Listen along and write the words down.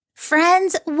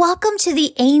Friends, welcome to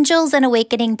the Angels and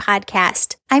Awakening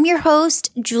podcast. I'm your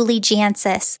host, Julie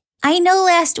Jancius. I know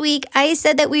last week I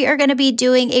said that we are going to be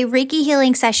doing a Reiki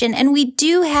healing session, and we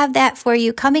do have that for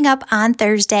you coming up on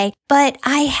Thursday. But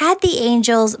I had the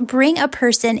angels bring a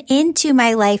person into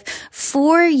my life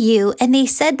for you, and they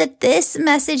said that this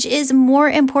message is more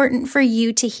important for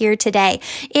you to hear today.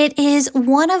 It is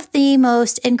one of the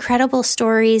most incredible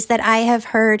stories that I have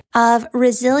heard of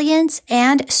resilience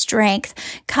and strength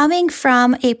coming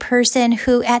from a person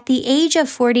who at the age of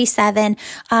 47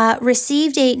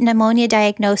 received a pneumonia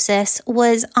diagnosis,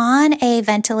 was on a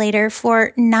ventilator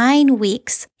for 9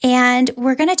 weeks. And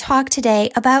we're going to talk today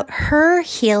about her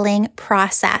healing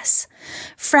process.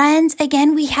 Friends,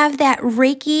 again, we have that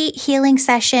Reiki healing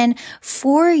session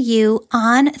for you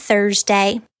on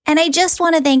Thursday. And I just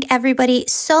want to thank everybody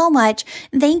so much.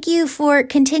 Thank you for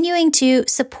continuing to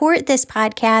support this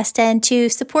podcast and to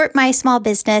support my small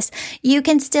business. You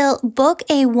can still book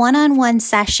a one-on-one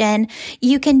session.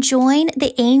 You can join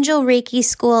the Angel Reiki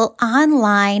School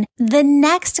online. The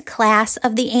next class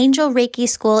of the Angel Reiki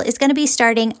School is going to be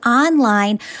starting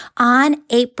online on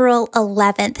April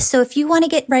 11th. So if you want to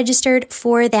get registered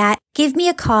for that, give me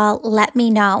a call. Let me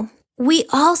know. We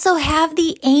also have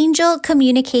the Angel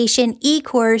Communication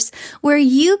e-course where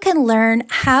you can learn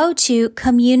how to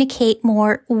communicate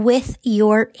more with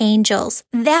your angels.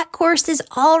 That course is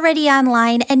already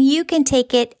online and you can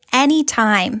take it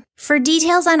anytime. For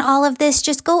details on all of this,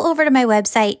 just go over to my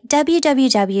website,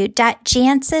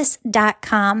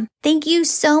 www.jancius.com. Thank you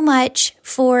so much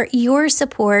for your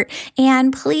support,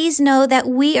 and please know that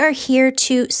we are here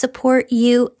to support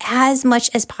you as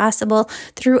much as possible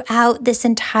throughout this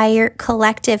entire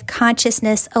collective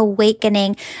consciousness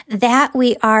awakening that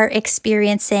we are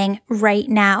experiencing right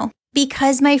now.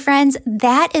 Because, my friends,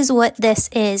 that is what this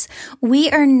is. We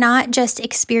are not just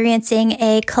experiencing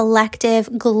a collective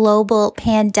global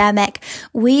pandemic.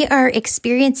 We are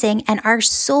experiencing, and our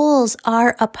souls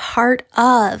are a part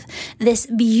of, this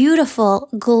beautiful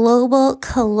global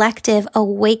collective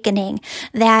awakening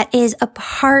that is a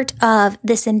part of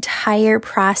this entire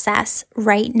process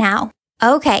right now.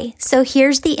 Okay, so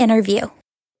here's the interview.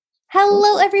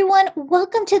 Hello, everyone.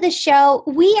 Welcome to the show.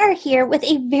 We are here with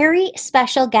a very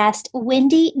special guest,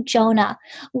 Wendy Jonah.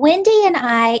 Wendy and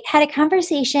I had a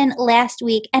conversation last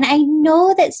week, and I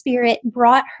know that Spirit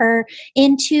brought her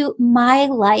into my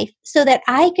life so that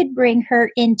I could bring her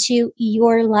into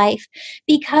your life,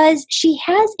 because she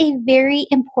has a very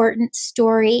important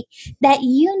story that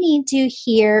you need to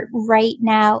hear right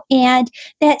now. And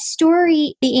that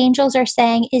story, the angels are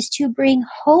saying, is to bring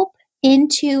hope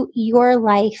into your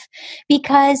life,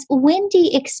 because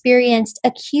Wendy experienced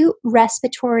acute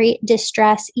respiratory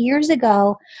distress years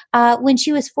ago when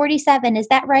she was 47. Is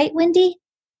that right, Wendy?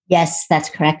 Yes, that's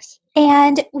correct.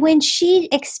 And when she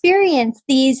experienced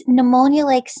these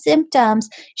pneumonia-like symptoms,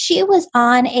 she was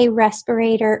on a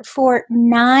respirator for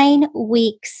 9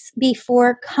 weeks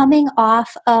before coming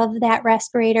off of that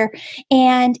respirator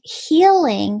and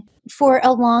healing for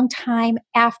a long time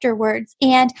afterwards.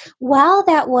 And while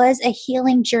that was a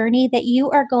healing journey that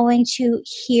you are going to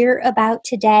hear about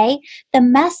today, the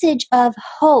message of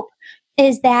hope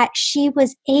is that she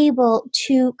was able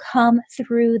to come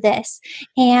through this.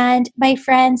 And my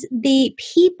friends, the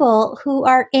people who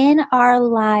are in our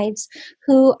lives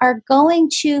who are going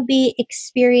to be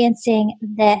experiencing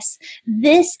this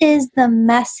is the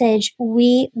message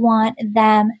we want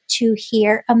them to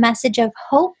hear, a message of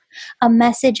hope, a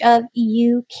message of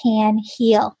you can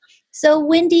heal. So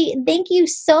Wendy, thank you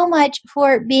so much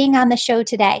for being on the show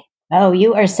today. Oh,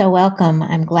 you are so welcome.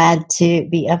 I'm glad to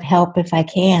be of help if I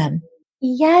can.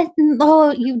 Yes,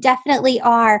 oh, you definitely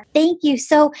are. Thank you.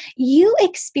 So you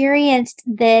experienced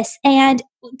this, and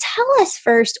tell us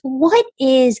first, what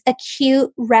is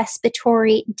acute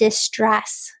respiratory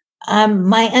distress?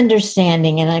 My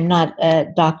understanding, and I'm not a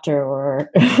doctor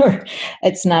or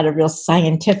it's not a real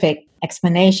scientific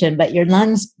explanation, but your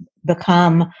lungs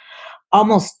become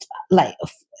almost like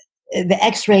the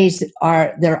x-rays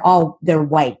they're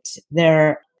white.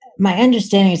 My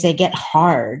understanding is they get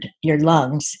hard, your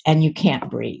lungs, and you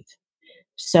can't breathe.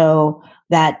 So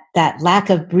that lack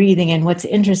of breathing, and what's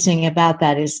interesting about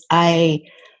that is my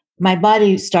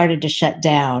body started to shut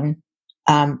down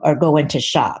or go into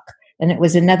shock. And it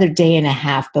was another day and a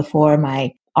half before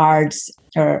my ARDS,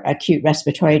 or acute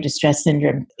respiratory distress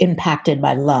syndrome, impacted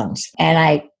my lungs. And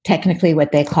I technically,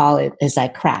 what they call it is I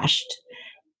crashed.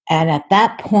 And at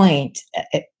that point,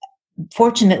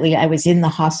 fortunately, I was in the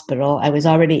hospital. I was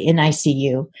already in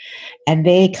ICU, and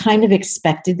they kind of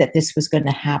expected that this was going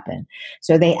to happen.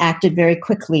 So they acted very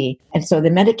quickly. And so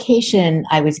the medication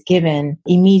I was given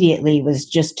immediately was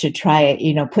just to try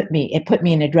it, put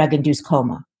me in a drug-induced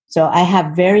coma. So I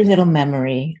have very little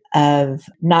memory of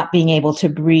not being able to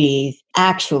breathe,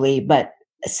 actually, but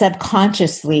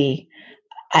subconsciously,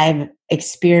 I've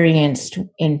experienced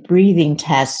in breathing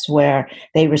tests where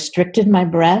they restricted my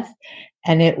breath,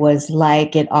 and it was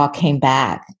like it all came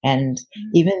back. And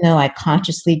even though I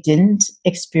consciously didn't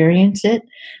experience it,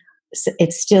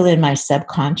 it's still in my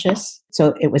subconscious.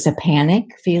 So it was a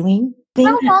panic feeling.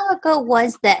 How long ago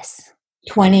was this?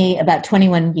 About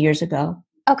 21 years ago.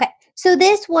 Okay. So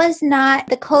this was not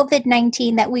the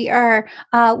COVID-19 that we are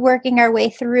working our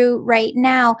way through right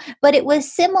now, but it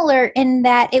was similar in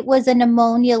that it was a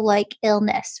pneumonia-like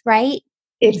illness, right?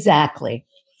 Exactly.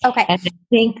 Okay. And I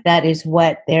think that is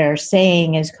what they're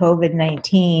saying is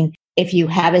COVID-19. If you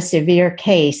have a severe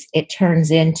case, it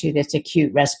turns into this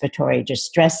acute respiratory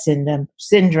distress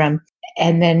syndrome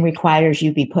and then requires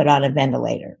you be put on a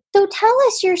ventilator. So tell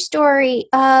us your story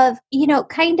of, we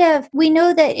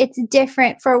know that it's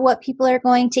different for what people are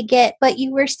going to get, but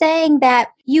you were saying that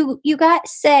you got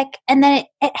sick and then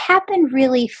it happened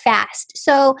really fast.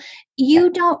 So you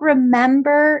don't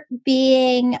remember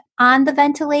being on the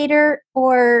ventilator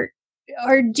or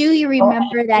do you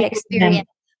remember that experience?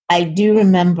 I do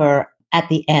remember at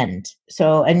the end.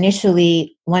 So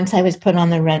initially, once I was put on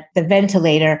the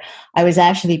ventilator, I was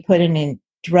actually put in a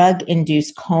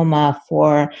drug-induced coma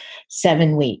for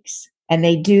 7 weeks. And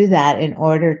they do that in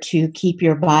order to keep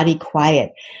your body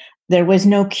quiet. There was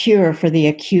no cure for the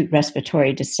acute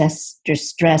respiratory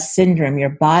distress syndrome.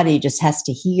 Your body just has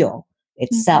to heal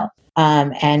itself.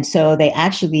 Mm-hmm. And so they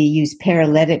actually used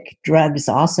paralytic drugs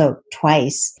also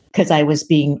twice because I was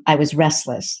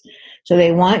restless. So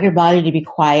they want your body to be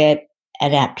quiet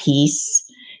and at peace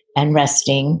and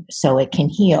resting so it can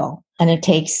heal. And it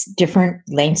takes different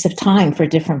lengths of time for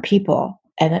different people.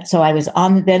 And so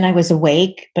then I was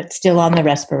awake, but still on the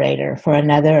respirator for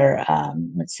another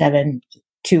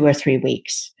 2 or 3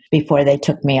 weeks before they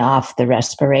took me off the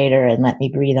respirator and let me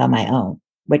breathe on my own,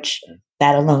 which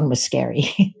that alone was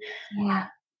scary. Yeah.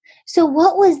 So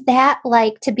what was that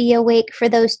like to be awake for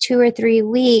those 2 or 3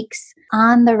 weeks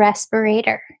on the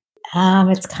respirator?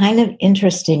 It's kind of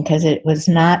interesting because it was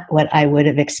not what I would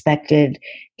have expected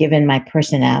given my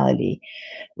personality,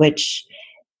 which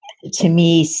to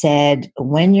me said,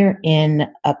 when you're in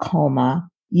a coma,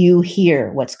 you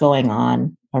hear what's going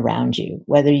on around you,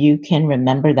 whether you can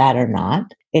remember that or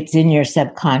not. It's in your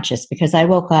subconscious because I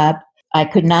woke up, I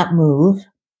could not move,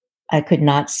 I could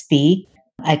not speak,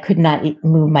 I could not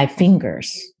move my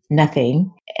fingers,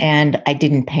 nothing. And I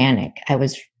didn't panic. I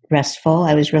was restful,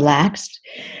 I was relaxed.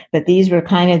 But these were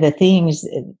kind of the things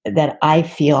that I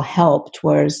feel helped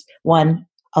was, one,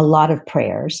 a lot of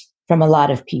prayers from a lot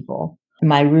of people.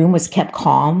 My room was kept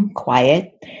calm,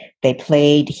 quiet. They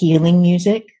played healing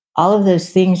music. All of those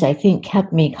things, I think,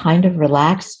 kept me kind of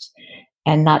relaxed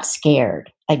and not scared.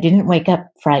 I didn't wake up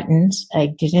frightened.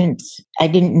 I didn't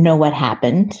know what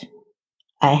happened.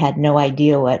 I had no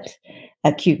idea what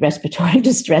acute respiratory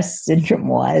distress syndrome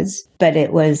was, but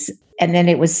it was. And then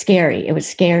it was scary. It was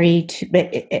scary,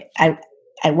 but I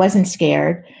wasn't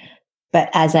scared. But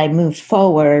as I moved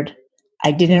forward,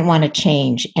 I didn't want to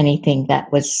change anything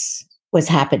that was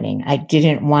happening. I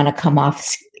didn't want to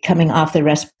coming off the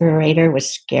respirator was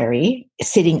scary.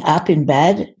 Sitting up in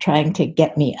bed, trying to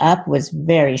get me up was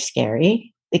very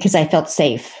scary because I felt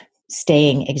safe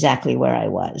staying exactly where I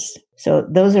was. So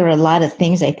those are a lot of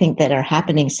things I think that are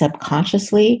happening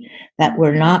subconsciously that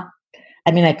were not,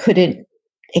 I couldn't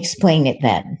explain it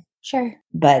then. Sure.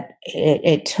 But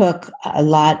it took a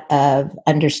lot of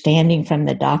understanding from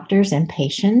the doctors and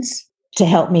patients to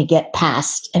help me get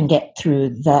past and get through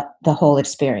the whole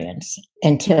experience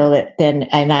until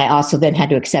and I also then had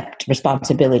to accept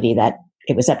responsibility that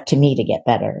it was up to me to get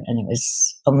better and it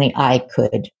was only I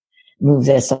could move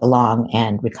this along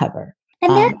and recover.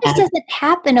 And that just doesn't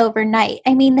happen overnight.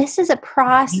 This is a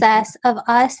process of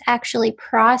us actually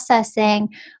processing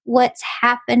what's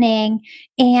happening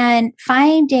and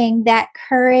finding that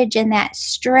courage and that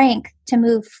strength to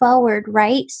move forward,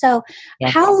 right? So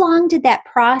yes. How long did that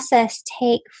process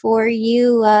take for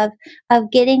you of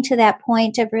getting to that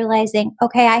point of realizing,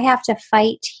 okay, I have to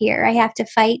fight here. I have to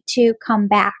fight to come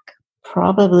back?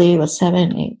 Probably was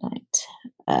 7, 8,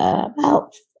 9,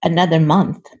 about another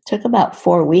month. It took about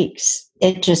 4 weeks.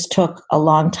 It just took a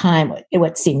long time.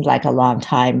 What seemed like a long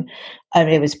time.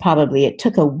 It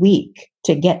took a week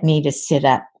to get me to sit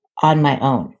up on my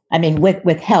own.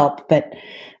 With help, but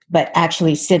but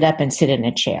actually sit up and sit in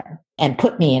a chair and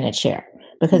put me in a chair.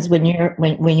 Because when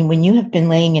you have been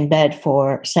laying in bed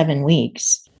for 7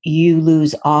 weeks, you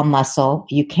lose all muscle.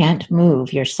 You can't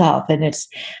move yourself. And it's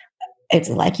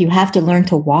like you have to learn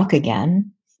to walk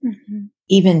again. Mm-hmm.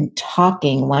 Even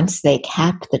talking, once they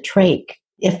cap the trach,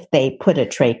 if they put a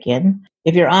trach in,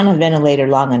 if you're on a ventilator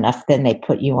long enough, then they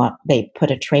put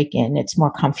a trach in. It's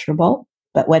more comfortable.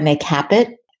 But when they cap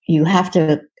it, you have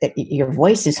to, your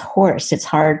voice is hoarse. It's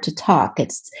hard to talk.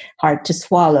 It's hard to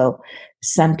swallow.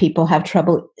 Some people have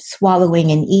trouble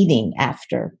swallowing and eating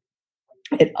after.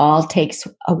 It all takes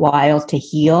a while to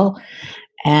heal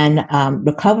and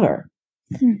recover.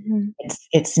 Mm-hmm.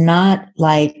 It's not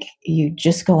like you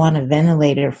just go on a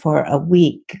ventilator for a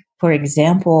week. For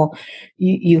example,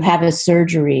 you have a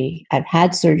surgery. I've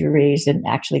had surgeries, and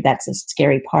actually that's a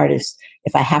scary part, is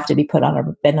if I have to be put on a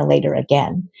ventilator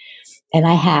again. And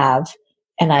I have,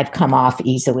 and I've come off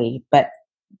easily, but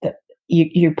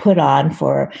you're put on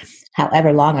for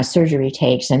however long a surgery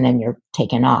takes, and then you're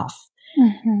taken off.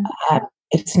 Mm-hmm.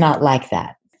 It's not like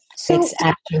that. So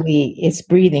it's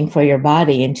breathing for your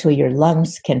body until your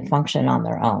lungs can function on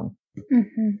their own.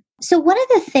 Mm-hmm. So one of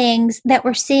the things that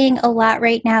we're seeing a lot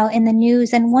right now in the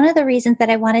news, and one of the reasons that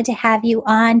I wanted to have you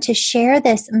on to share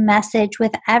this message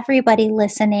with everybody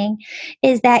listening,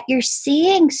 is that you're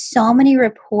seeing so many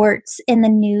reports in the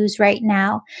news right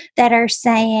now that are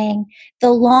saying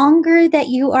the longer that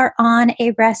you are on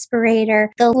a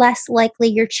respirator, the less likely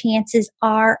your chances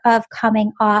are of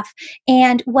coming off.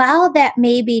 And while that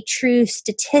may be true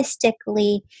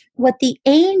statistically, what the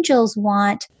angels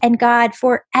want, and God,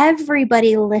 for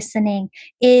everybody listening,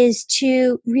 is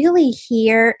to really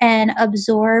hear and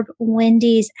absorb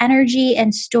Wendy's energy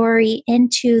and story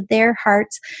into their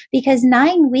hearts, because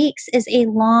 9 weeks is a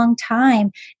long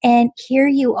time. And here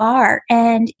you are,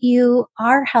 and you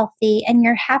are healthy, and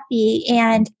you're happy,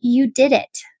 and you did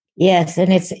it. Yes,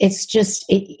 and it's just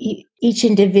each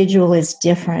individual is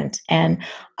different, and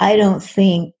I don't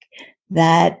think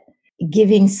that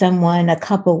giving someone a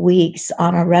couple weeks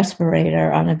on a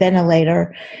respirator, on a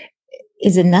ventilator,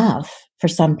 is enough for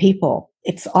some people.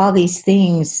 It's all these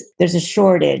things. There's a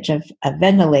shortage of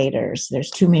ventilators. There's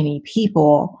too many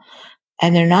people,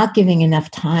 and they're not giving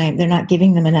enough time. They're not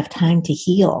giving them enough time to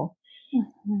heal.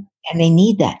 Mm-hmm. And they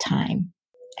need that time.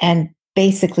 And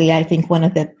basically, I think one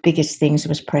of the biggest things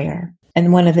was prayer.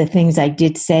 And one of the things I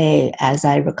did say as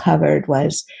I recovered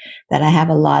was that I have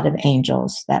a lot of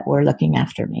angels that were looking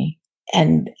after me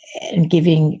and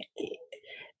giving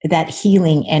that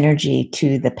healing energy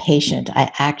to the patient.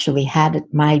 I actually had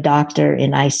my doctor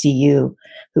in ICU,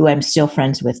 who I'm still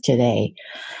friends with today,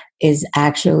 is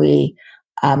actually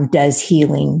does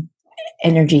healing,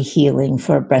 energy healing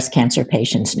for breast cancer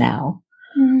patients now.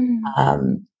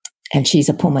 Mm. And she's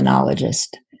a pulmonologist.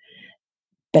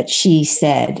 But she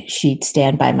said she'd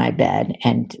stand by my bed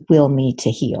and will me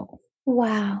to heal.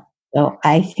 Wow. So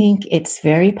I think it's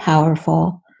very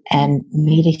powerful and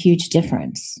made a huge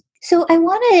difference. So I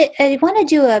want to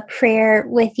do a prayer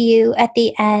with you at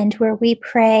the end, where we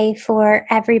pray for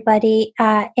everybody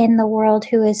in the world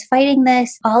who is fighting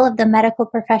this, all of the medical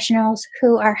professionals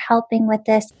who are helping with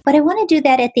this. But I want to do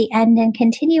that at the end and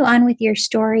continue on with your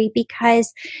story,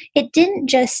 because it didn't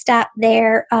just stop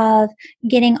there of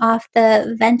getting off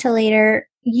the ventilator.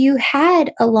 You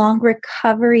had a long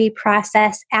recovery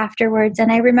process afterwards.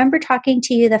 And I remember talking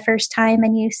to you the first time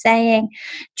and you saying,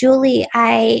 Julie,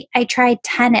 I tried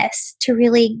tennis to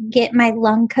really get my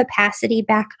lung capacity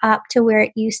back up to where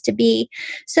it used to be.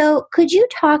 So could you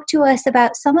talk to us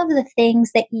about some of the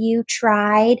things that you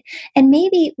tried, and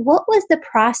maybe what was the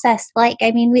process like? I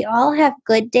mean, we all have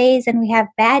good days and we have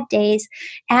bad days.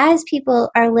 As people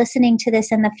are listening to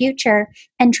this in the future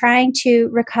and trying to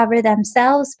recover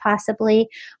themselves possibly,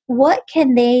 what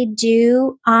can they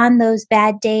do on those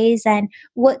bad days, and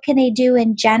what can they do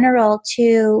in general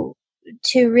to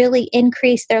really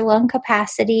increase their lung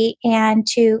capacity and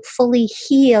to fully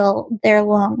heal their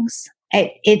lungs?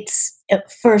 It's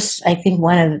first, I think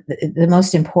one of the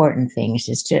most important things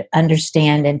is to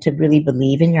understand and to really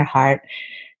believe in your heart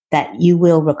that you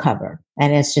will recover.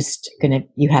 And it's just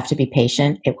you have to be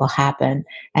patient. It will happen.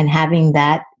 And having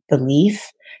that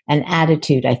belief and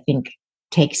attitude, I think,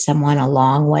 takes someone a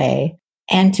long way.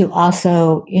 And to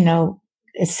also,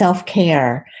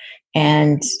 self-care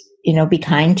and, be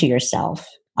kind to yourself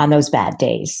on those bad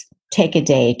days. Take a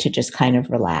day to just kind of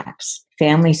relax.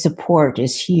 Family support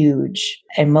is huge.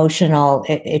 Emotional,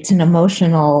 it's an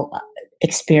emotional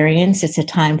experience. It's a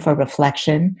time for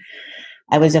reflection.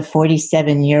 I was a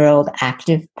 47-year-old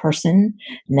active person,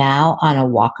 now on a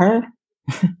walker.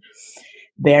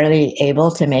 barely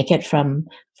able to make it from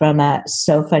a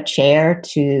sofa chair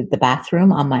to the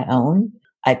bathroom on my own.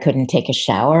 I couldn't take a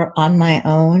shower on my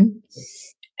own.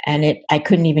 And I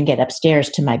couldn't even get upstairs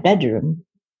to my bedroom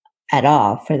at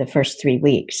all for the first 3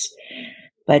 weeks.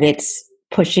 But it's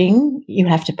pushing. You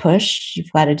have to push.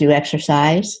 You've got to do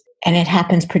exercise. And it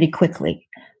happens pretty quickly.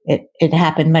 It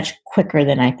happened much quicker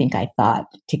than I think I thought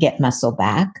to get muscle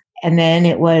back. And then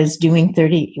it was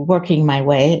working my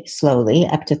way slowly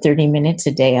up to 30 minutes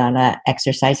a day on an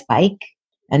exercise bike.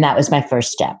 And that was my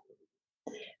first step.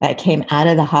 I came out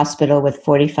of the hospital with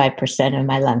 45% of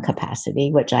my lung capacity,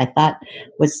 which I thought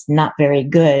was not very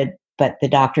good, but the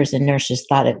doctors and nurses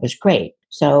thought it was great.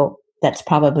 So that's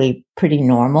probably pretty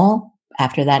normal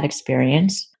after that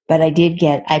experience. But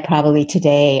I probably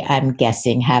today, I'm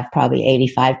guessing, have probably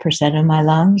 85% of my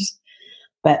lungs.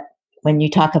 But when you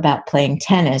talk about playing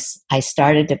tennis,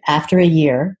 after a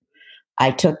year,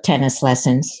 I took tennis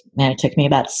lessons, and it took me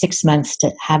about 6 months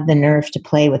to have the nerve to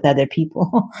play with other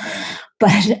people.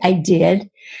 But I did.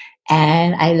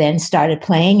 And I then started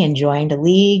playing and joined a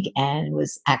league and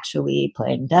was actually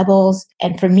playing doubles.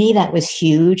 And for me, that was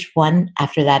huge. One,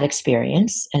 after that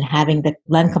experience and having the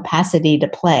lung capacity to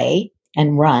play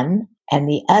and run. And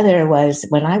the other was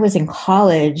when I was in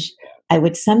college, I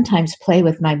would sometimes play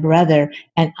with my brother,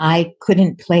 and I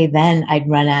couldn't play then. I'd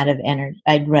run out of energy.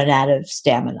 I'd run out of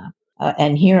stamina.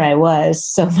 And here I was,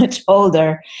 so much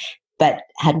older, but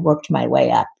had worked my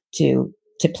way up to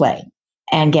play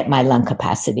and get my lung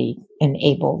capacity and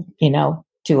able,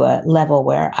 to a level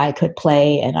where I could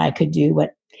play and I could do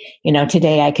what,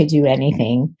 today I could do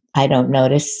anything. I don't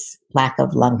notice lack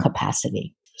of lung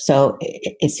capacity. So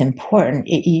it's important.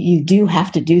 You do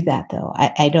have to do that, though.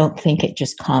 I don't think it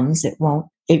just comes. It won't.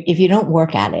 If you don't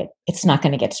work at it, it's not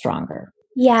going to get stronger.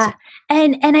 Yeah.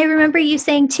 And I remember you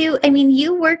saying too,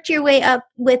 you worked your way up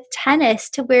with tennis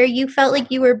to where you felt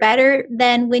like you were better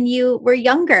than when you were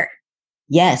younger.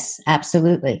 Yes,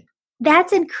 absolutely.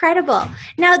 That's incredible.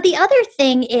 Now, the other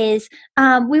thing is,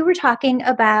 we were talking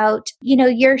about,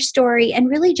 your story and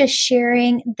really just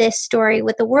sharing this story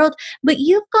with the world, but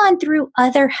you've gone through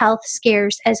other health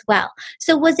scares as well.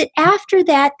 So was it after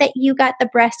that you got the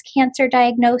breast cancer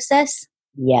diagnosis?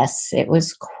 Yes, it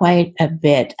was quite a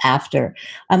bit after.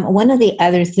 One of the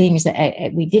other things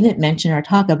that we didn't mention or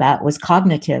talk about was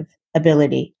cognitive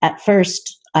ability. At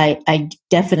first, I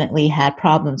definitely had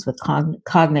problems with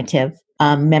cognitive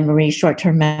memory,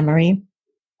 short-term memory.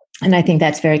 And I think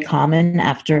that's very common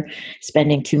after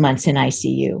spending 2 months in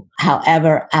ICU.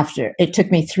 However, it took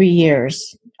me 3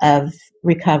 years of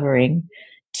recovering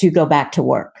to go back to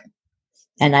work.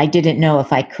 And I didn't know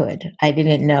if I could. I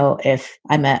didn't know if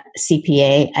I'm a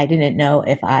CPA. I didn't know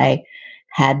if I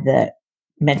had the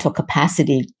mental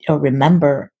capacity or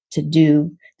remember to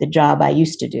do the job I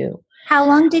used to do. How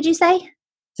long did you say?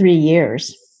 3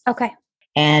 years. Okay.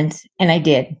 And I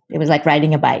did. It was like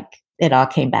riding a bike. It all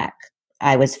came back.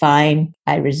 I was fine.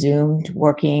 I resumed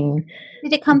working.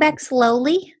 Did it come back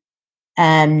slowly?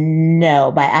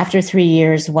 No, but after 3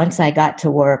 years, once I got to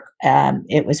work,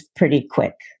 it was pretty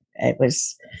quick. It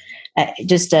was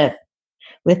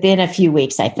within a few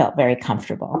weeks, I felt very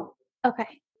comfortable. Okay.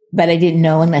 But I didn't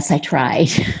know unless I tried.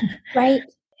 Right.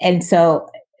 And so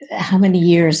how many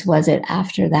years was it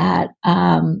after that?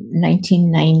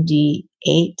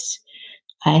 1998,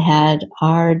 I had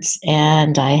ARDS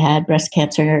and I had breast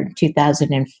cancer in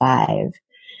 2005.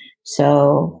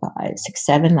 So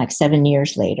 7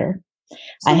 years later.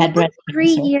 So I had breast 3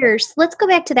 years. Let's go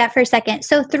back to that for a second.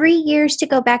 So 3 years to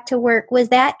go back to work. Was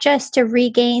that just to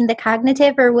regain the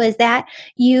cognitive, or was that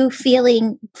you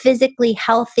feeling physically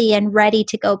healthy and ready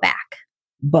to go back?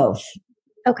 Both.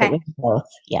 Okay. It was both.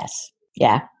 Yes.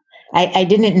 Yeah. I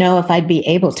didn't know if I'd be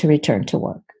able to return to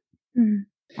work. And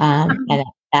at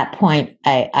that point,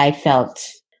 I felt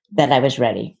that I was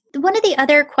ready. One of the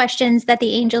other questions that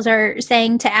the angels are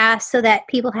saying to ask so that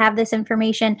people have this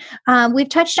information, we've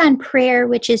touched on prayer,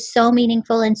 which is so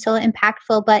meaningful and so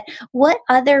impactful, but what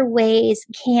other ways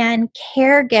can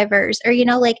caregivers, or,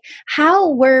 how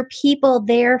were people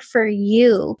there for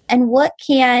you? And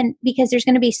because there's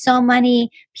going to be so many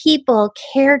people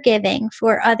caregiving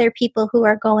for other people who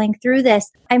are going through this.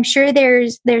 I'm sure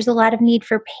there's a lot of need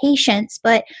for patience,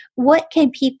 but what can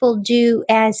people do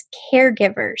as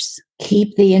caregivers?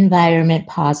 Keep the environment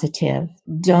positive.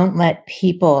 Don't let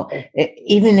people,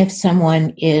 even if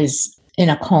someone is in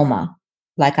a coma,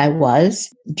 like I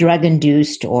was,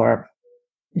 drug-induced or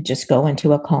just go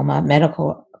into a coma,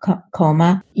 medical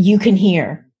coma, you can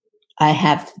hear. I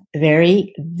have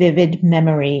very vivid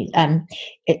memory.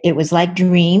 It was like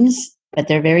dreams, but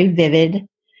they're very vivid.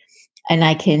 And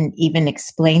I can even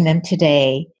explain them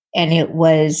today. And it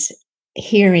was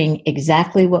hearing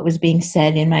exactly what was being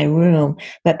said in my room,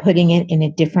 but putting it in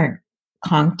a different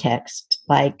context.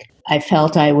 Like I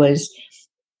felt I was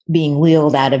being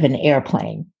wheeled out of an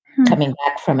airplane coming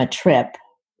back from a trip,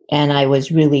 and I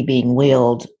was really being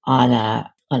wheeled on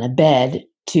a bed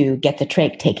to get the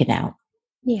trach taken out.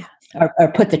 Yeah.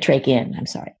 Or put the trach in, I'm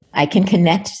sorry. I can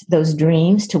connect those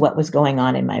dreams to what was going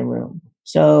on in my room.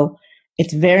 So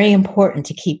it's very important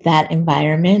to keep that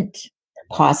environment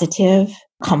positive,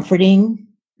 comforting.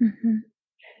 Mm-hmm.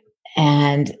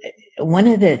 And one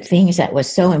of the things that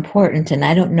was so important, and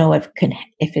I don't know if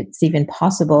it's even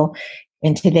possible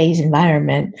in today's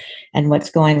environment and what's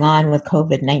going on with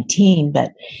COVID-19,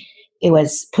 but it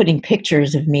was putting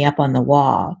pictures of me up on the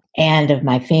wall and of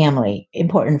my family,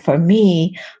 important for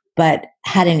me, but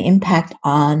had an impact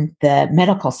on the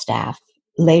medical staff.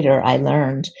 Later, I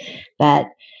learned that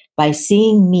by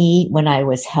seeing me when I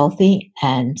was healthy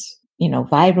and,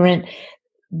 vibrant,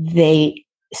 they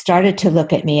started to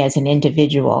look at me as an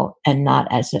individual and not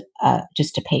as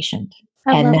just a patient.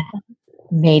 And that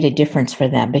made a difference for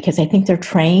them, because I think they're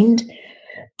trained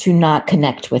to not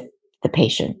connect with the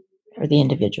patient or the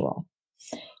individual.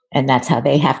 And that's how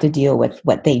they have to deal with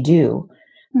what they do.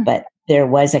 Mm-hmm. But there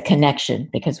was a connection,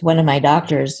 because one of my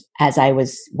doctors, as I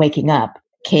was waking up,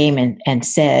 came and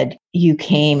said, you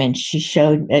came, and she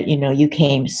showed, you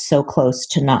came so close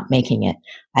to not making it.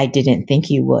 I didn't think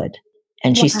you would.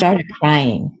 And she started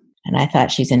crying. And I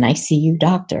thought, she's an ICU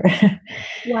doctor.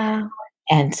 Wow.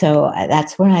 And so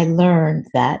that's where I learned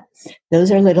that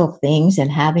those are little things,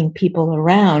 and having people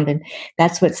around. And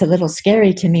that's what's a little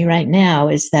scary to me right now,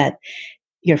 is that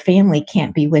your family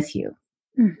can't be with you.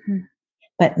 Mm-hmm.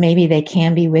 But maybe they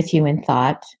can be with you in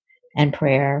thought and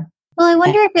prayer. Well, I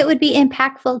wonder if it would be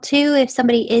impactful too, if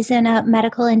somebody is in a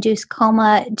medical induced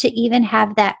coma, to even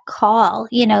have that call,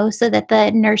 so that the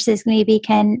nurses maybe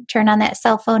can turn on that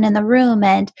cell phone in the room.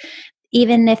 And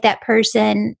even if that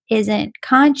person isn't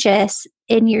conscious,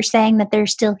 and you're saying that they're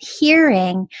still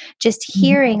hearing, just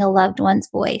hearing a loved one's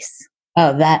voice.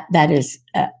 Oh, that is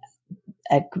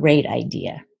a great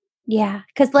idea. Yeah,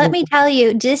 because let me tell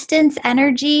you, distance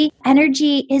energy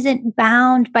isn't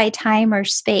bound by time or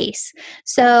space.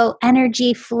 So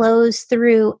energy flows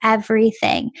through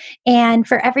everything. And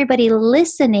for everybody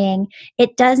listening,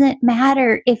 it doesn't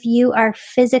matter if you are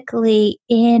physically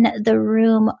in the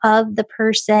room of the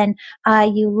person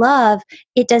you love.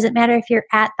 It doesn't matter if you're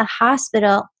at the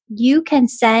hospital. You can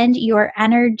send your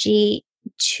energy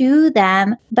to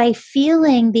them by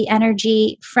feeling the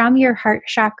energy from your heart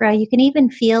chakra. You can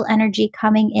even feel energy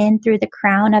coming in through the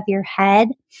crown of your head,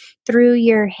 through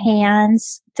your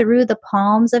hands, through the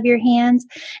palms of your hands,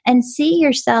 and see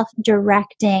yourself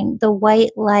directing the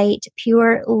white light,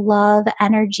 pure love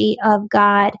energy of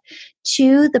God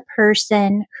to the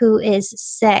person who is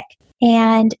sick,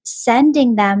 and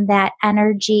sending them that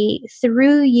energy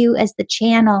through you as the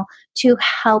channel to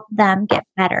help them get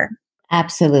better.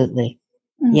 Absolutely.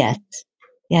 Yes.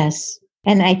 Yes.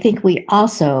 And I think we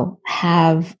also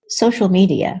have social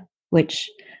media, which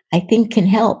I think can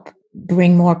help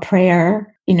bring more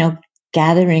prayer,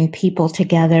 gathering people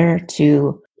together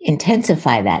to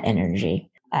intensify that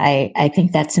energy. I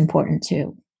think that's important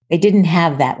too. They didn't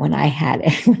have that when I had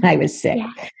it, when I was sick.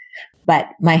 Yeah. But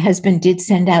my husband did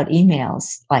send out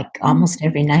emails like almost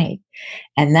every night.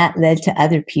 And that led to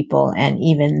other people. And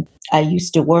even I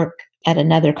used to work at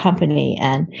another company,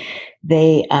 and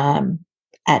they,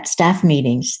 at staff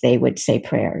meetings, they would say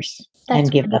prayers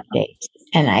and give updates.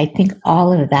 And I think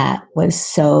all of that was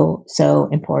so, so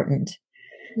important.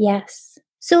 Yes.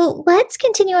 So let's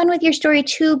continue on with your story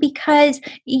too, because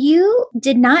you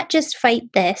did not just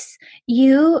fight this.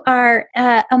 You are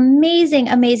an amazing,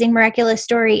 amazing, miraculous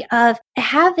story of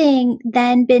having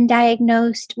then been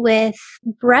diagnosed with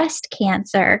breast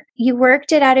cancer. You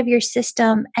worked it out of your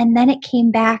system, and then it came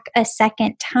back a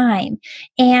second time.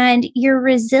 And your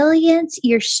resilience,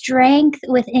 your strength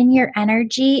within your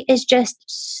energy is just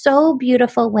so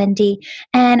beautiful, Wendy.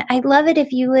 And I'd love it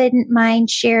if you wouldn't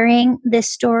mind sharing this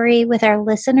story with our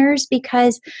listeners,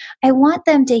 because I want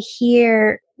them to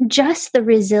hear just the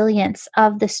resilience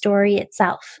of the story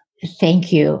itself.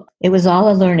 Thank you. It was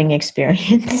all a learning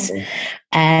experience,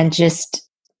 and just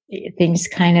things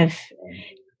kind of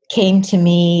came to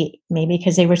me, maybe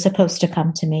because they were supposed to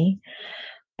come to me.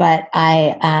 But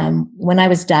when I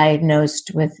was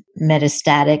diagnosed with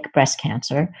metastatic breast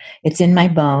cancer, it's in my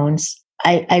bones.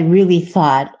 I really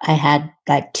thought I had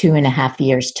like 2.5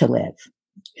 years to live,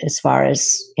 as far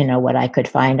as, what I could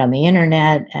find on the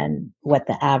internet and what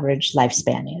the average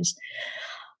lifespan is.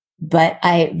 But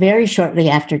I very shortly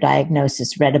after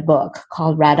diagnosis read a book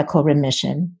called Radical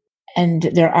Remission. And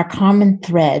there are common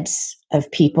threads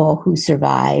of people who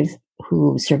survive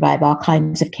all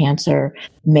kinds of cancer,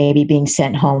 maybe being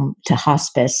sent home to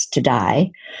hospice to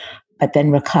die, but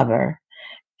then recover.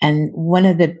 And one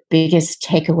of the biggest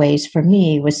takeaways for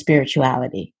me was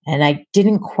spirituality. And I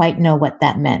didn't quite know what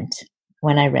that meant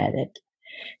when I read it.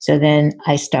 So then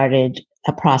I started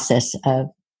a process of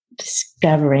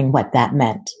discovering what that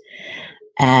meant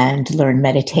and learn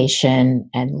meditation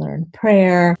and learn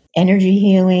prayer, energy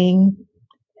healing,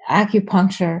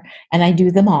 acupuncture, and I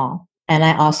do them all. And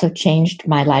I also changed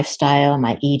my lifestyle,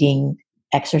 my eating,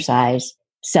 exercise,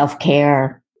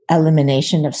 self-care,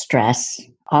 elimination of stress,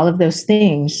 all of those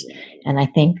things. And I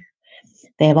think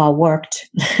they have all worked.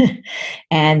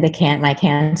 And my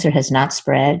cancer has not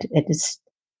spread. It's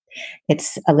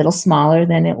a little smaller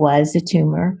than it was, a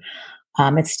tumor.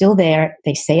 It's still there.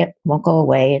 They say it won't go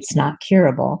away. It's not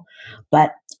curable.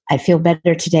 But I feel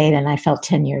better today than I felt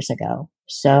 10 years ago.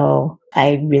 So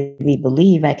I really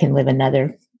believe I can live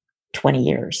another 20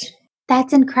 years.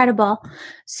 That's incredible.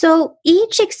 So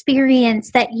each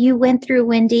experience that you went through,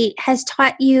 Wendy, has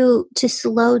taught you to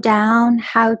slow down,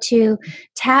 how to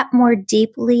tap more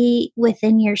deeply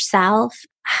within yourself.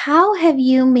 How have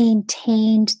you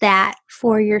maintained that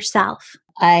for yourself?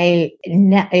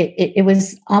 It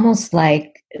was almost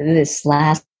like this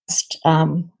last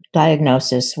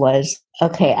diagnosis was,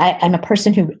 okay, I'm a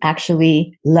person who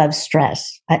actually loves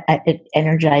stress. It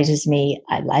energizes me.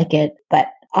 I like it. But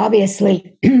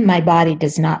obviously, my body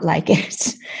does not like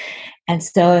it. And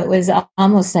so it was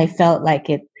almost, I felt like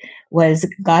it was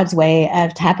God's way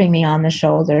of tapping me on the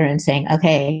shoulder and saying,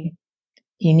 okay,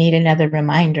 you need another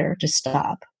reminder to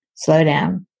stop, slow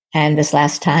down. And this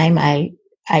last time I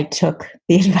took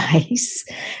the advice.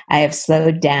 I have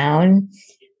slowed down.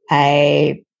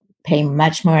 I pay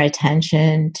much more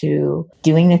attention to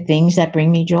doing the things that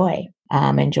bring me joy,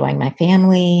 enjoying my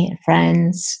family,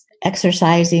 friends,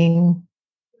 exercising,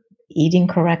 eating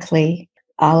correctly.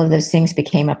 All of those things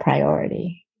became a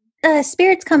priority.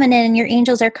 Spirit's coming in and your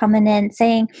angels are coming in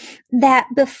saying that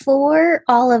before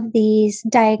all of these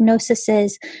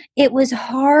diagnoses, it was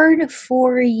hard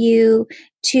for you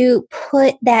to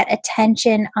put that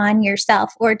attention on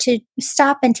yourself or to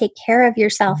stop and take care of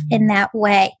yourself in that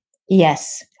way.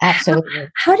 Yes, absolutely.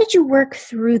 How did you work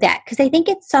through that? Because I think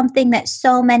it's something that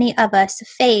so many of us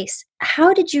face.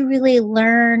 How did you really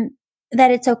learn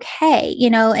that it's okay,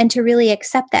 and to really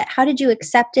accept that? How did you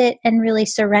accept it and really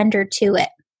surrender to it?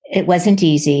 It wasn't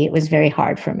easy. It was very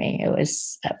hard for me.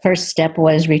 First step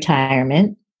was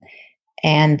retirement,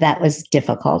 and that was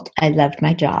difficult. I loved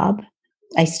my job.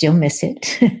 I still miss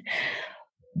it.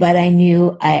 But I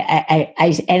knew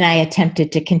I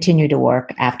attempted to continue to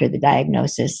work after the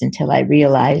diagnosis until I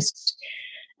realized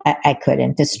I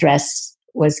couldn't. The stress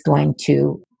was going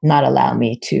to not allow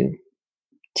me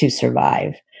to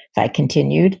survive if I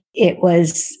continued.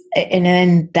 And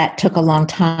then that took a long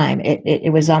time.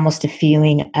 It was almost a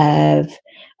feeling of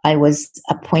I was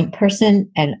a point person,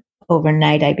 and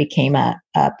overnight I became a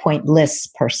pointless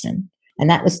person. And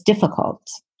that was difficult.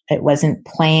 It wasn't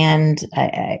planned.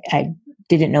 I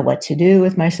didn't know what to do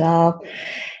with myself.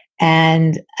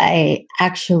 And I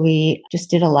actually just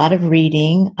did a lot of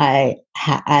reading.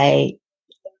 I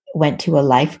went to a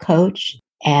life coach,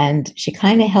 and she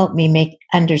kind of helped me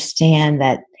understand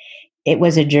that it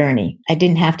was a journey. I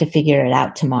didn't have to figure it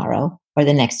out tomorrow or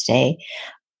the next day.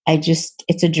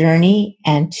 It's a journey,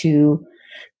 and to,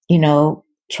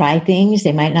 try things.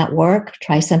 They might not work.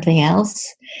 Try something else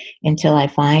until I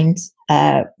find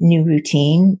a new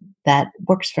routine that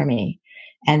works for me.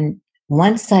 And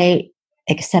once I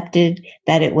accepted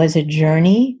that it was a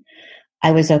journey,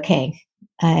 I was okay.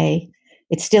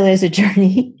 It still is a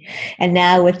journey. And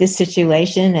now with this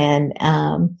situation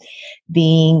and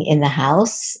being in the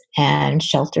house and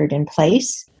sheltered in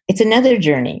place, it's another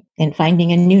journey in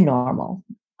finding a new normal.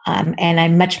 And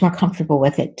I'm much more comfortable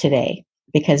with it today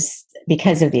because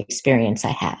of the experience I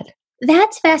had.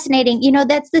 That's fascinating.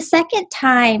 That's the second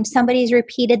time somebody's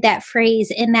repeated that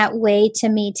phrase in that way to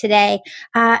me today.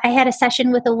 I had a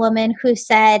session with a woman who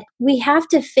said, we have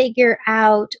to figure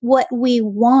out what we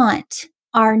want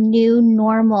our new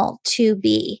normal to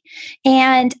be.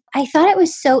 And I thought it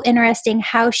was so interesting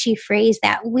how she phrased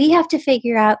that. We have to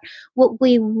figure out what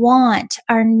we want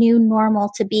our new normal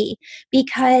to be,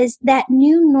 because that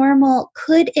new normal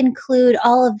could include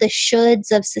all of the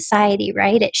shoulds of society,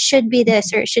 right? It should be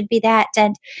this or it should be that.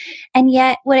 And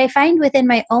yet what I find within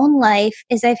my own life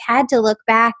is I've had to look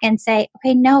back and say,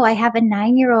 okay, no, I have a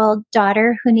 9-year-old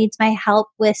daughter who needs my help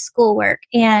with schoolwork,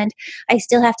 and I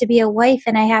still have to be a wife,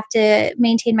 and I have to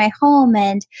maintain my home.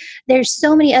 And there's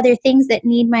so many other things that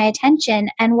need my attention.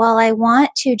 And while I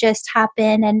want to just hop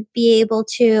in and be able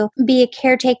to be a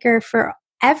caretaker for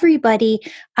everybody,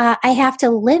 I have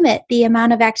to limit the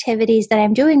amount of activities that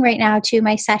I'm doing right now to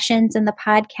my sessions and the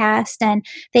podcast and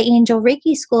the Angel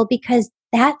Reiki School, because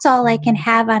that's all I can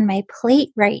have on my plate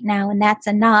right now, and that's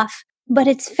enough. But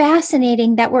it's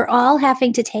fascinating that we're all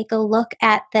having to take a look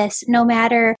at this. No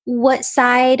matter what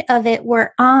side of it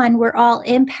we're on, we're all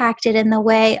impacted in the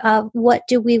way of what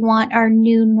do we want our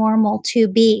new normal to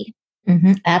be.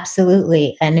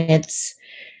 Absolutely. And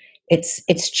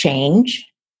it's change.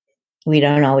 We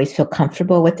don't always feel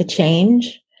comfortable with the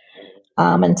change.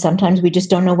 And sometimes we just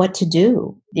don't know what to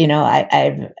do.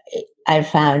 I've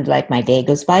found like my day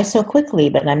goes by so quickly,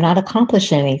 but I'm not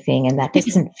accomplishing anything, and that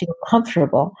doesn't feel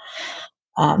comfortable.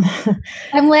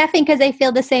 I'm laughing because I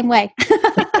feel the same way.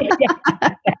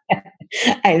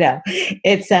 I know.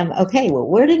 It's okay. Well,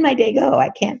 where did my day go? I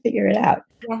can't figure it out.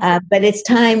 Yeah. But it's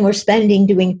time we're spending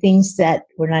doing things that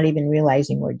we're not even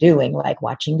realizing we're doing, like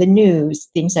watching the news,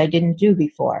 things I didn't do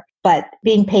before. But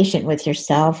being patient with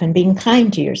yourself and being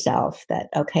kind to yourself that,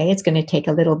 okay, it's going to take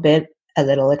a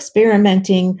little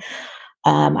experimenting.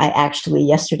 I actually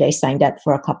yesterday signed up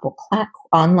for a couple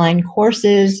online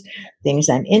courses, things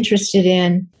I'm interested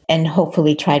in, and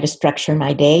hopefully try to structure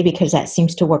my day because that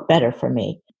seems to work better for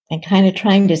me. And kind of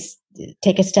trying to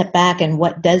take a step back and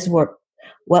what does work?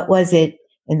 What was it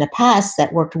in the past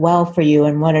that worked well for you,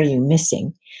 and what are you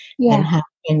missing? Yeah. And how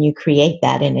can you create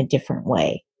that in a different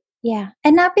way? Yeah.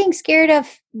 And not being scared of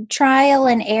trial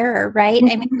and error, right?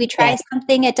 I mean, we try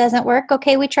something, it doesn't work.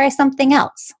 Okay, we try something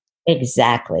else.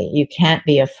 Exactly. You can't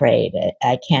be afraid.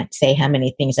 I can't say how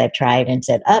many things I've tried and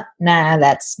said, nah,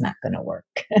 that's not going to work.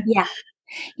 Yeah.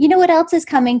 You know what else is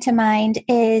coming to mind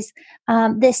is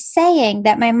this saying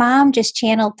that my mom just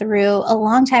channeled through a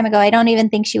long time ago. I don't even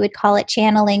think she would call it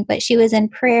channeling, but she was in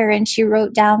prayer and she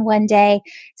wrote down one day,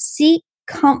 seek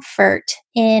comfort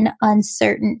in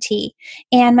uncertainty.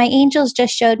 And my angels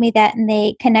just showed me that, and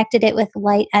they connected it with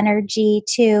light energy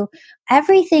to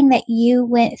everything that you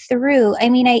went through. I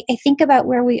mean, I think about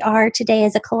where we are today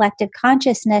as a collective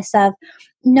consciousness of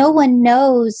no one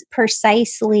knows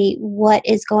precisely what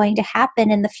is going to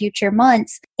happen in the future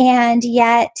months. And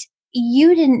yet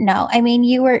you didn't know. I mean,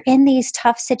 you were in these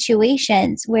tough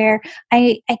situations where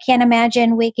I can't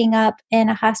imagine waking up in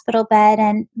a hospital bed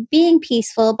and being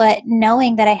peaceful, but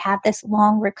knowing that I have this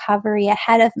long recovery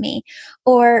ahead of me,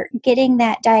 or getting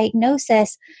that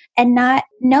diagnosis and not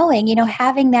knowing,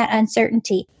 having that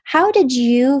uncertainty. How did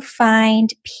you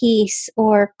find peace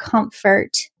or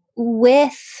comfort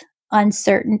with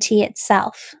uncertainty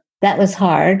itself? That was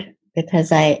hard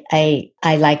because I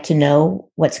like to know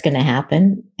what's going to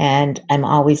happen, and I'm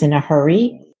always in a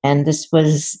hurry. And this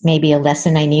was maybe a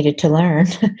lesson I needed to learn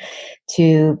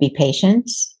to be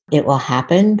patient. It will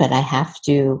happen, but I have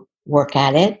to work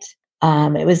at it.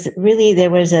 There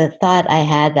was a thought I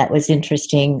had that was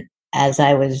interesting as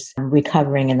I was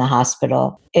recovering in the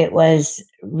hospital. It was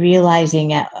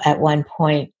realizing at one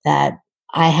point that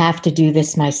I have to do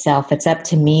this myself. It's up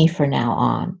to me from now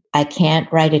on. I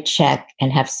can't write a check and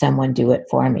have someone do it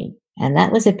for me. And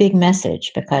that was a big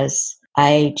message because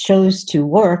I chose to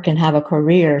work and have a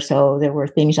career. So there were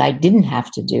things I didn't have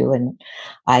to do, and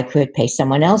I could pay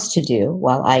someone else to do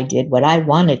while I did what I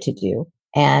wanted to do.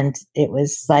 And it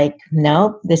was like,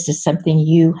 no, this is something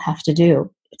you have to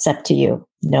do. It's up to you.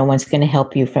 No one's going to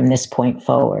help you from this point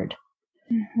forward.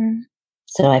 Mm-hmm.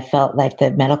 So I felt like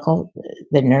the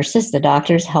nurses, the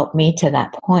doctors helped me to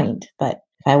that point. But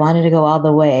if I wanted to go all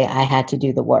the way, I had to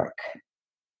do the work.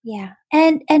 Yeah.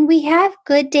 And we have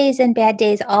good days and bad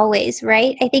days always,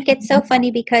 right? I think it's so funny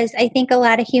because I think a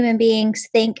lot of human beings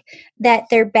think that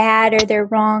they're bad or they're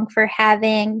wrong for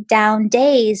having down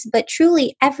days, but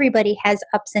truly everybody has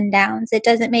ups and downs. It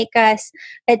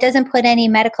doesn't put any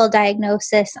medical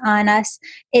diagnosis on us.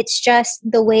 It's just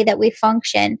the way that we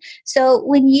function. So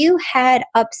when you had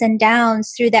ups and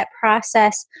downs through that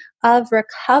process of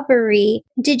recovery,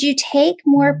 did you take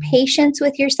more patience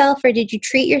with yourself, or did you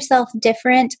treat yourself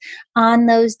different on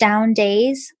those down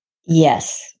days?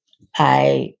 Yes,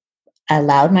 I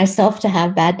allowed myself to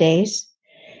have bad days.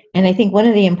 And I think one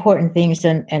of the important things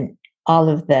and all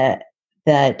of the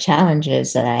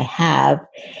challenges that I have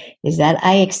is that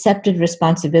I accepted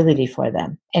responsibility for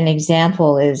them. An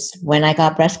example is when I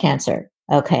got breast cancer.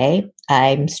 Okay,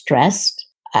 I'm stressed.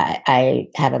 I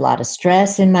had a lot of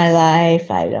stress in my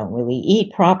life. I don't really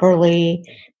eat properly.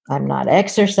 I'm not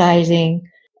exercising.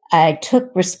 I took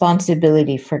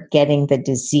responsibility for getting the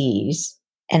disease.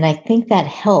 And I think that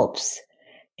helps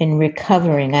in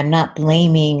recovering. I'm not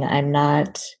blaming. I'm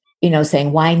not,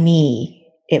 saying, why me?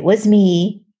 it was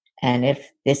me. And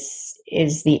if this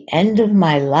is the end of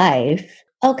my life,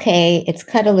 okay, it's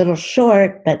cut a little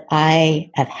short, but I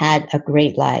have had a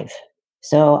great life.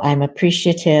 So I'm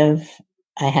appreciative.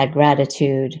 I had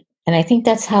gratitude. And I think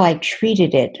that's how I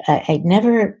treated it. I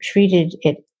never treated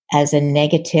it as a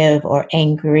negative or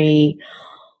angry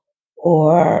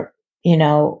or,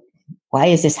 why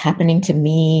is this happening to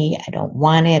me? I don't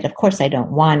want it. Of course, I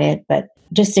don't want it, but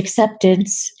just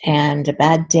acceptance. And a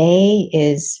bad day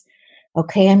is,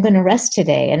 okay, I'm going to rest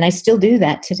today. And I still do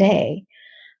that today.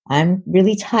 I'm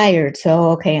really tired. So,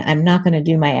 okay, I'm not going to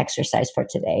do my exercise for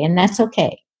today. And that's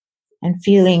okay. And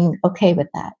feeling okay with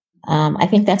that. I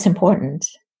think that's important.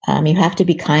 You have to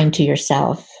be kind to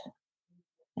yourself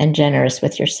and generous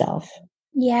with yourself.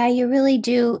 Yeah, you really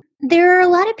do. There are a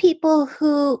lot of people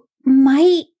who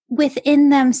might within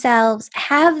themselves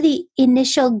have the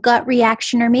initial gut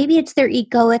reaction, or maybe it's their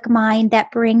egoic mind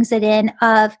that brings it in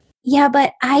of, yeah,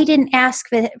 but I didn't ask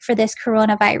for this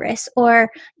coronavirus, or,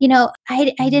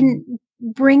 I didn't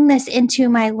bring this into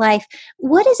my life.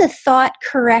 What is a thought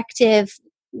corrective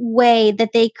way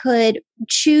that they could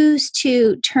choose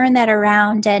to turn that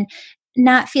around and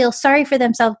not feel sorry for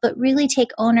themselves, but really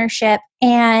take ownership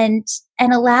and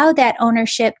allow that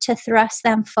ownership to thrust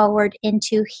them forward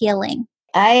into healing?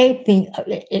 I think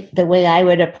the way I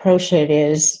would approach it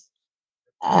is,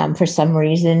 for some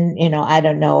reason, I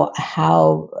don't know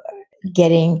how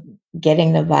getting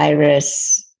the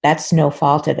virus, that's no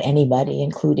fault of anybody,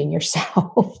 including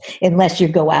yourself, unless you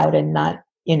go out and not,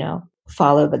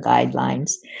 follow the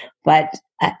guidelines. But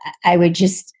I would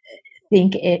just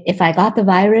think if I got the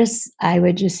virus, I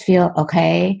would just feel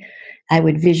okay. I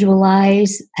would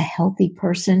visualize a healthy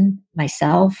person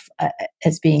myself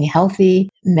as being healthy,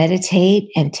 meditate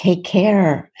and take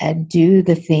care and do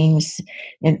the things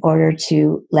in order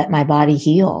to let my body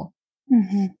heal.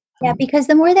 Mm-hmm. Yeah, because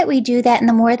the more that we do that and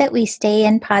the more that we stay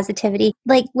in positivity,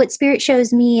 like what Spirit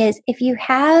shows me is if you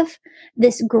have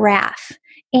this graph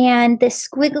and this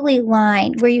squiggly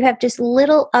line where you have just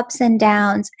little ups and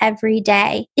downs every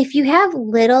day, if you have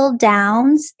little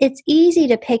downs, it's easy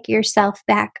to pick yourself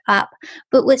back up.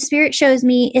 But what Spirit shows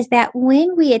me is that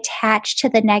when we attach to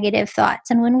the negative thoughts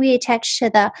and when we attach to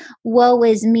the woe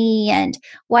is me and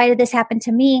why did this happen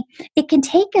to me, it can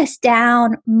take us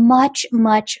down much,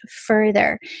 much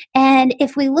further. And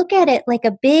if we look at it like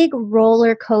a big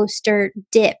roller coaster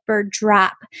dip or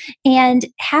drop and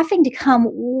having to come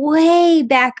way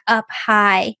back up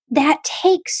high, that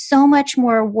takes so much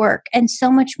more work and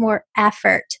so much more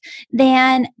effort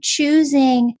than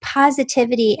choosing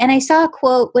positivity. And I saw a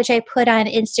quote, which I put on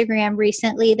Instagram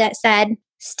recently, that said,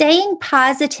 "Staying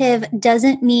positive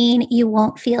doesn't mean you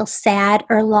won't feel sad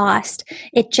or lost.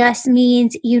 It just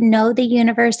means you know the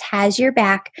universe has your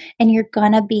back and you're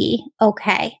gonna be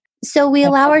okay." So we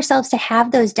allow ourselves to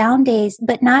have those down days,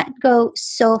 but not go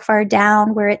so far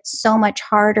down where it's so much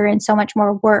harder and so much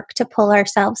more work to pull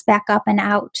ourselves back up and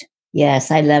out.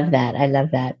 Yes, I love that. I love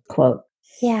that quote.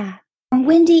 Yeah.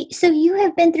 Wendy, so you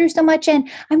have been through so much, and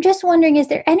I'm just wondering, is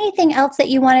there anything else that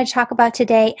you want to talk about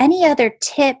today? Any other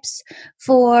tips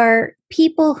for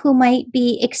people who might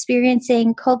be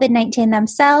experiencing COVID-19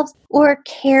 themselves or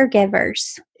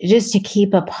caregivers? Just to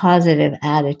keep a positive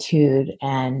attitude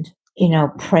and,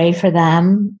 pray for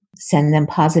them, send them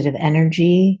positive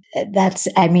energy.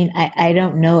 I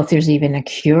don't know if there's even a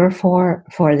cure for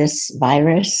this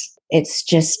virus. It's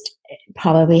just it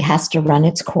probably has to run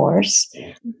its course,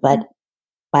 but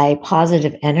by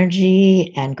positive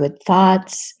energy and good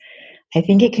thoughts, I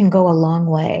think it can go a long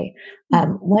way.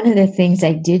 One of the things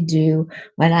I did do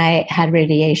when I had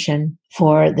radiation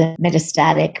for the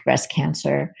metastatic breast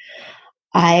cancer,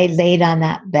 I laid on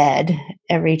that bed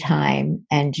every time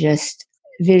and just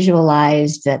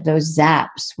visualized that those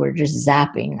zaps were just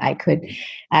zapping. I could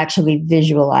actually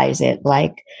visualize it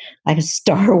like a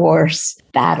Star Wars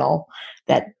battle,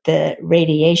 that the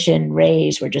radiation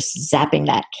rays were just zapping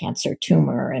that cancer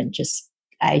tumor. And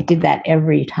I did that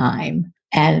every time.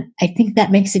 And I think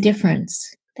that makes a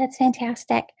difference. That's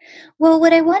fantastic. Well,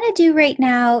 what I want to do right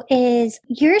now is,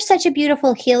 you're such a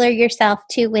beautiful healer yourself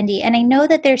too, Wendy. And I know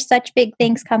that there's such big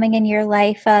things coming in your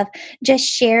life of just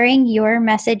sharing your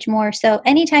message more. So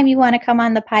anytime you want to come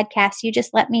on the podcast, you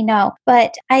just let me know.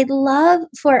 But I'd love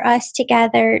for us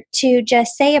together to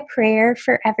just say a prayer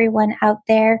for everyone out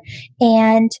there,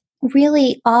 and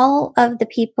really all of the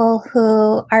people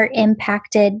who are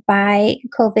impacted by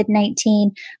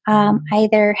COVID-19,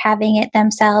 either having it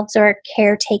themselves or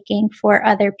caretaking for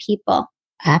other people.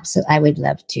 Absolutely. I would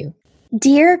love to.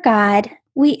 Dear God,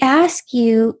 we ask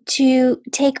you to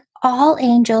take all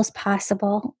angels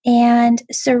possible and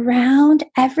surround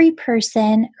every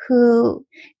person who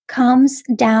comes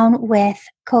down with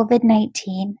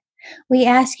COVID-19, we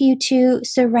ask you to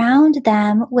surround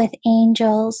them with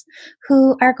angels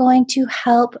who are going to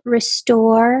help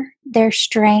restore their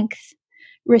strength,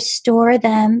 restore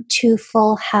them to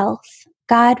full health.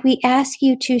 God, we ask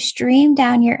you to stream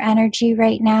down your energy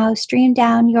right now, stream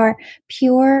down your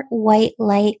pure white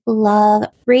light, love,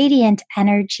 radiant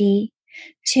energy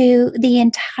to the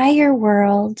entire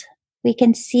world. We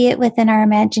can see it within our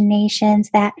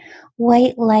imaginations, that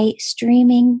white light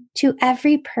streaming to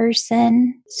every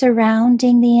person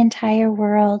surrounding the entire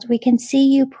world. We can see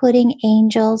you putting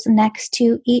angels next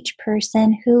to each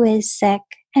person who is sick.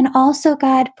 And also,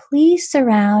 God, please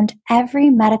surround every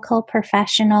medical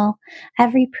professional,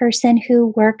 every person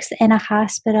who works in a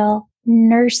hospital,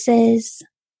 nurses,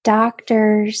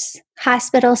 doctors,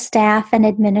 hospital staff and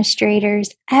administrators,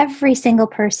 every single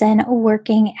person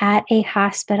working at a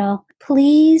hospital.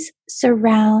 Please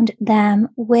surround them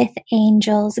with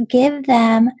angels. Give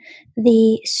them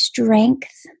the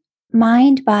strength,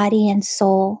 mind, body, and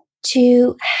soul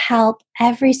to help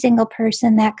every single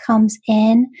person that comes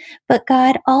in. But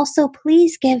God, also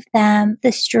please give them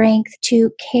the strength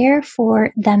to care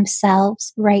for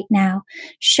themselves right now.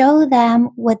 Show them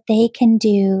what they can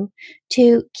do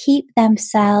to keep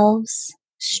themselves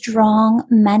strong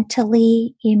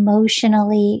mentally,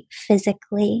 emotionally,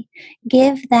 physically.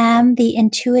 Give them the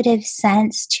intuitive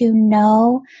sense to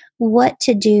know what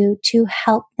to do to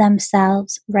help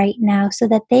themselves right now so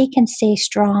that they can stay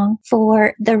strong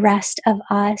for the rest of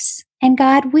us. And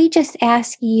God, we just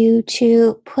ask you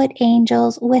to put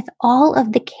angels with all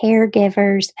of the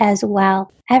caregivers as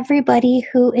well. Everybody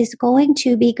who is going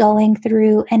to be going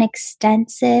through an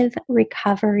extensive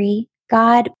recovery.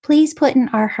 God, please put in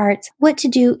our hearts what to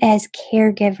do as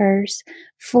caregivers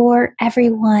for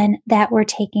everyone that we're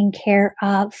taking care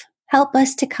of. Help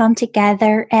us to come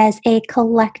together as a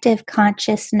collective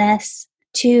consciousness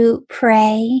to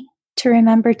pray, to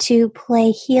remember to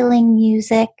play healing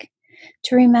music,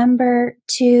 to remember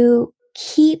to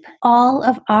keep all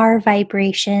of our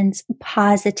vibrations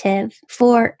positive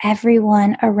for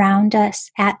everyone around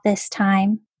us at this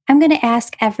time. I'm going to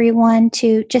ask everyone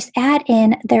to just add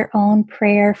in their own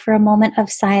prayer for a moment of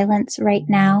silence right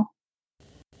now.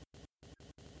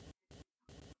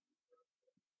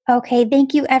 Okay,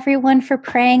 thank you everyone for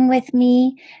praying with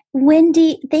me.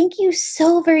 Wendy, thank you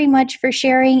so very much for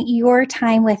sharing your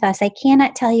time with us. I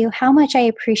cannot tell you how much I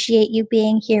appreciate you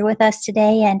being here with us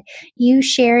today and you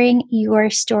sharing your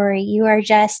story. You are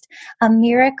just a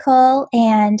miracle,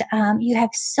 and you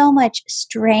have so much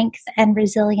strength and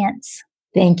resilience.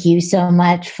 Thank you so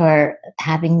much for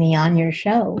having me on your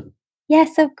show.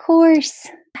 Yes, of course.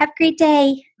 Have a great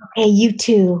day. Okay, you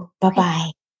too.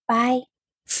 Bye-bye. Bye.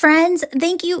 Friends,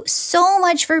 thank you so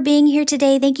much for being here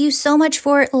today. Thank you so much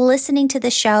for listening to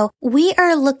the show. We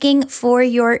are looking for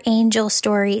your angel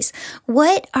stories.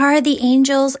 What are the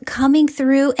angels coming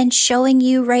through and showing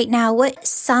you right now? What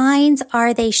signs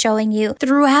are they showing you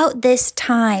throughout this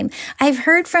time? I've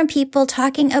heard from people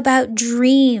talking about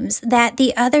dreams, that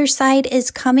the other side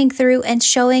is coming through and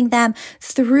showing them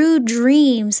through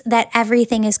dreams that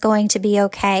everything is going to be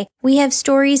okay. We have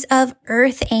stories of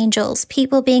earth angels,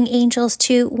 people being angels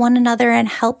to one another and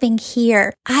helping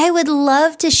here. I would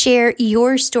love to share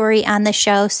your story on the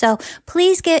show, so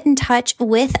please get in touch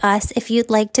with us if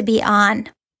you'd like to be on.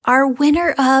 Our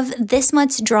winner of this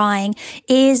month's drawing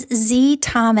is Z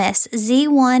Thomas. Z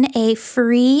won a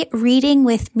free reading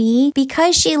with me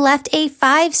because she left a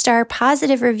 5-star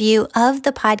positive review of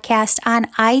the podcast on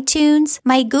iTunes,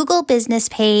 my Google business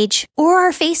page, or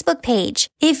our Facebook page.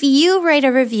 If you write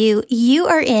a review, you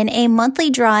are in a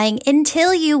monthly drawing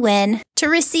until you win to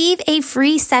receive a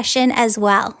free session as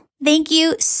well. Thank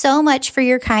you so much for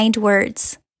your kind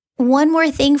words. One more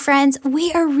thing, friends,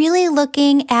 we are really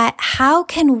looking at how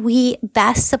can we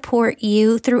best support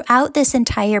you throughout this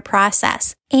entire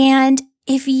process. And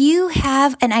if you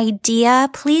have an idea,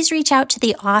 please reach out to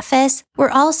the office. We're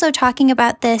also talking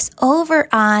about this over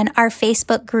on our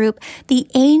Facebook group, the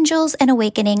Angels and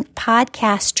Awakening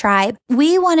Podcast Tribe.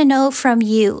 We want to know from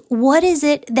you, what is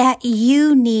it that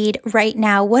you need right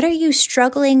now? What are you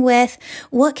struggling with?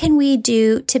 What can we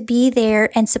do to be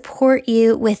there and support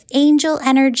you with angel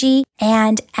energy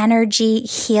and energy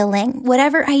healing?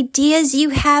 Whatever ideas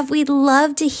you have, we'd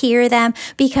love to hear them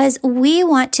because we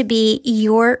want to be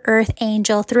your earth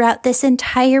angel throughout this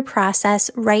entire process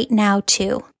right now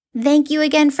too. Thank you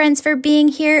again, friends, for being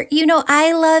here. You know,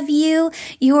 I love you,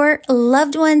 your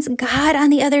loved ones, God on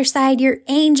the other side, your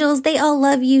angels, they all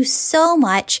love you so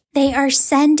much. They are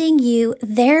sending you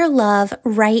their love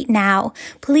right now.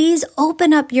 Please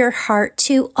open up your heart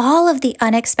to all of the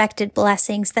unexpected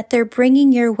blessings that they're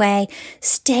bringing your way.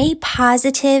 Stay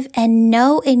positive and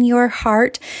know in your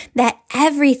heart that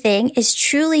everything is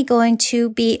truly going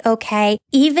to be okay.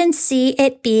 Even see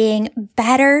it being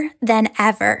better than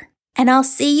ever. And I'll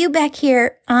see you back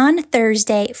here on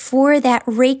Thursday for that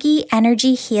Reiki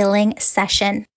energy healing session.